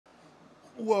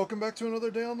Welcome back to another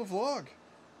day on the vlog.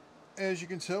 As you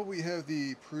can tell, we have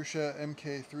the Prusa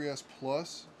MK3S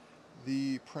Plus,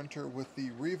 the printer with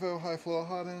the Revo high flow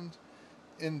hot end.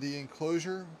 In the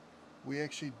enclosure, we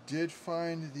actually did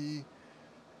find the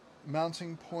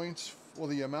mounting points, or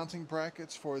the mounting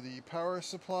brackets for the power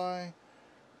supply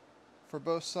for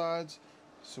both sides,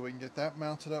 so we can get that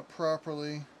mounted up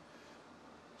properly.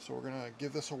 So we're going to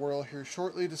give this a whirl here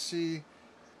shortly to see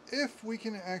if we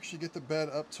can actually get the bed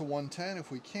up to 110.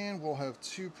 If we can, we'll have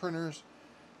two printers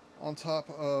on top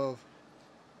of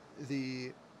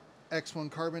the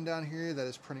X1 carbon down here that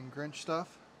is printing Grinch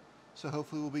stuff. So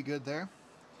hopefully we'll be good there.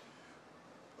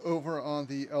 Over on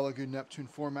the Elegoo Neptune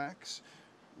 4 Max,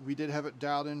 we did have it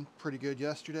dialed in pretty good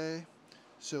yesterday,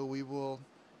 so we will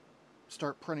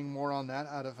start printing more on that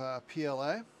out of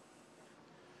PLA.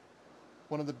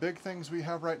 One of the big things we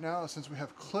have right now is, since we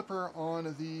have Klipper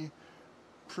on the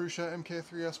Prusa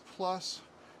MK3S Plus,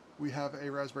 we have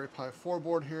a Raspberry Pi 4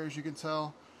 board here, as you can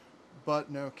tell, but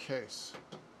no case.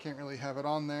 Can't really have it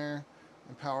on there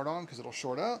and powered on because it'll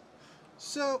short out.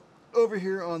 So over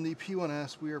here on the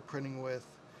P1S, we are printing with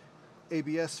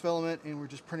ABS filament, and we're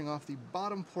just printing off the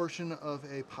bottom portion of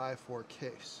a Pi 4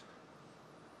 case.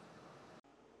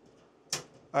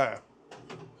 Alright,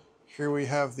 here we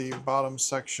have the bottom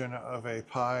section of a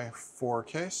Pi 4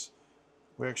 case.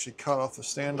 We actually cut off the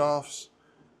standoffs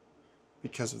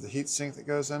because of the heatsink that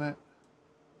goes in it.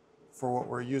 For what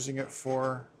we're using it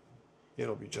for,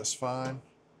 it'll be just fine.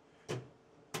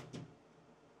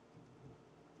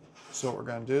 So what we're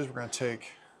going to do is we're going to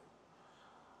take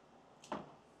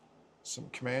some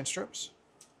command strips.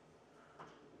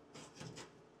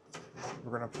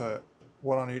 We're going to put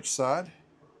one on each side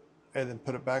and then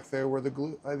put it back there where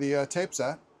the tape's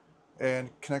at, and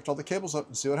connect all the cables up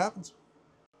and see what happens.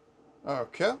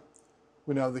 Okay,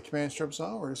 we now have the command strips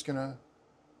on. We're just going to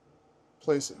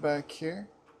place it back here,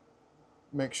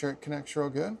 make sure it connects real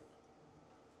good,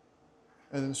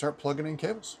 and then start plugging in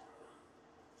cables.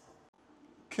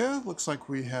 Okay, looks like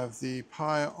we have the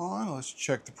Pi on. Let's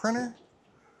check the printer.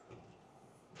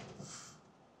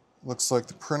 Looks like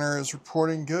the printer is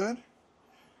reporting good.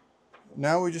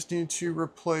 Now we just need to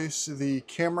replace the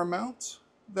camera mount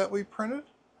that we printed.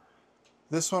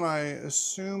 This one I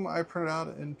assume I printed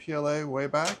out in PLA way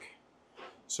back.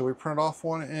 So we printed off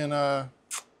one in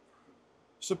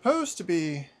supposed to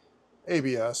be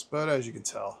ABS, but as you can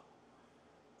tell,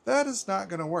 that is not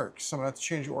going to work. So I'm going to have to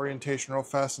change the orientation real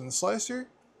fast in the slicer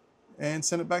and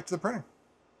send it back to the printer.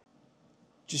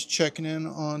 Just checking in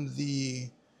on the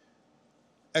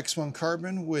X1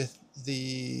 carbon with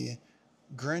the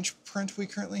Grinch print we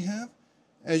currently have.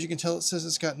 As you can tell, it says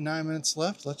it's got 9 minutes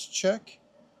left. Let's check.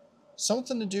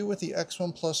 Something to do with the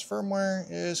X1 Plus firmware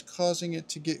is causing it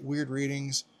to get weird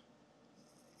readings,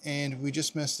 and we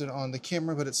just missed it on the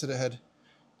camera, but it said it had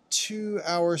 2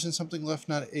 hours and something left,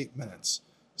 not 8 minutes.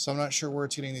 So I'm not sure where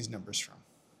it's getting these numbers from.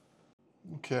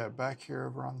 Okay, back here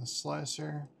over on the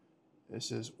slicer.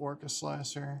 This is Orca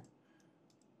slicer.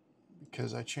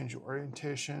 Because I changed the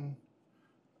orientation,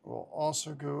 we'll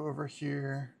also go over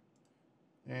here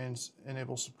and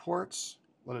enable supports.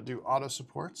 Let it do auto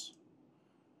supports.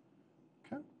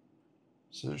 Okay,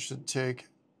 so this should take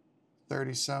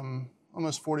 30-some,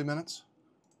 almost 40 minutes.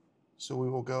 So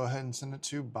we will go ahead and send it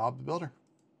to Bob the Builder.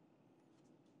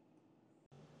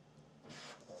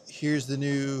 Here's the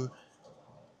new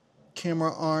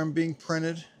camera arm being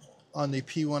printed on the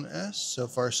P1S. So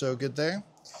far so good there.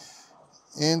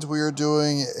 And we are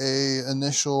doing an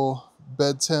initial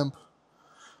bed temp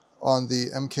on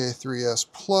the MK3S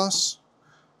Plus.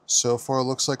 So far it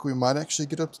looks like we might actually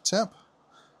get up to temp.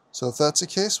 So if that's the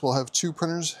case, we'll have two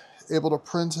printers able to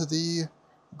print the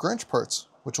Grinch parts,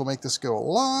 which will make this go a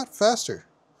lot faster.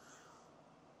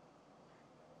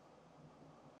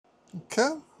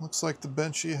 Okay, looks like the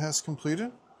benchy has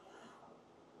completed.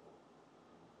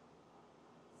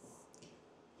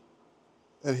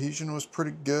 Adhesion was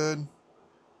pretty good.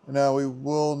 Now we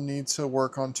will need to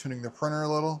work on tuning the printer a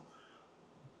little,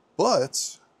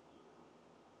 but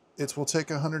it will take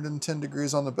 110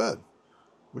 degrees on the bed,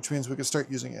 which means we can start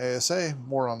using ASA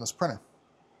more on this printer.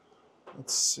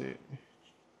 Let's see.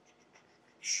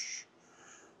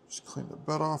 Just clean the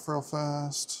bed off real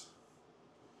fast.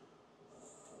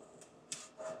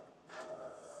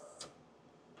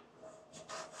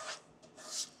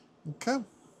 Okay.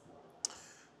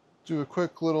 Do a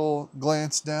quick little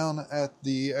glance down at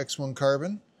the X1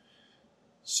 carbon.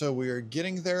 So we are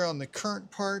getting there on the current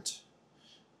part.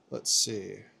 Let's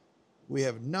see. We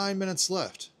have 9 minutes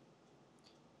left.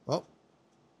 Well,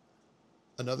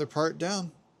 another part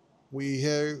down. We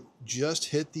have just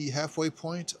hit the halfway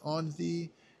point on the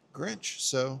Grinch.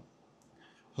 So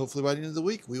hopefully by the end of the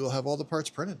week, we will have all the parts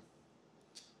printed.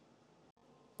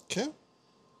 Okay.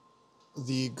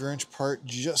 The Grinch part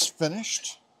just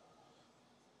finished.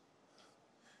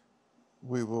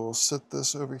 We will set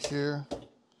this over here.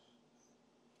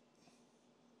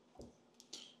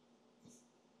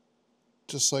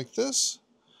 Just like this.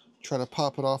 Try to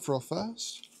pop it off real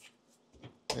fast.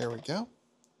 There we go.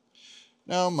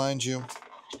 Now, mind you,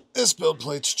 this build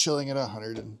plate's chilling at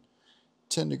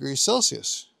 110 degrees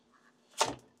Celsius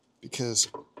because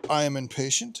I am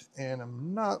impatient and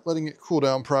I'm not letting it cool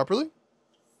down properly.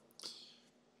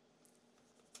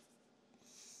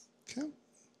 Okay.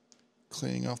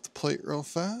 Cleaning off the plate real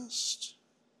fast.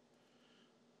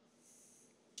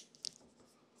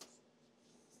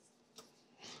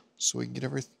 So we can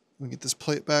get this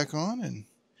plate back on and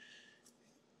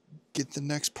get the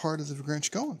next part of the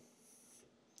Grinch going.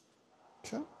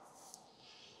 Okay.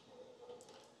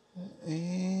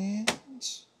 And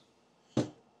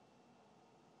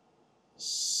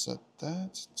set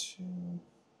that to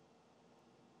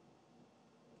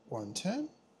 110.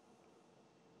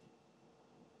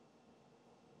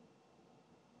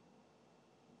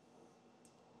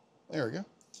 There we go.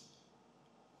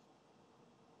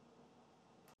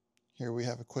 Here we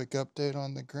have a quick update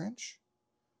on the Grinch.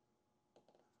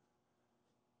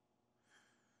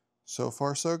 So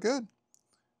far, so good.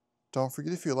 Don't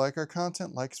forget, if you like our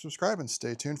content, like, subscribe, and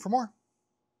stay tuned for more.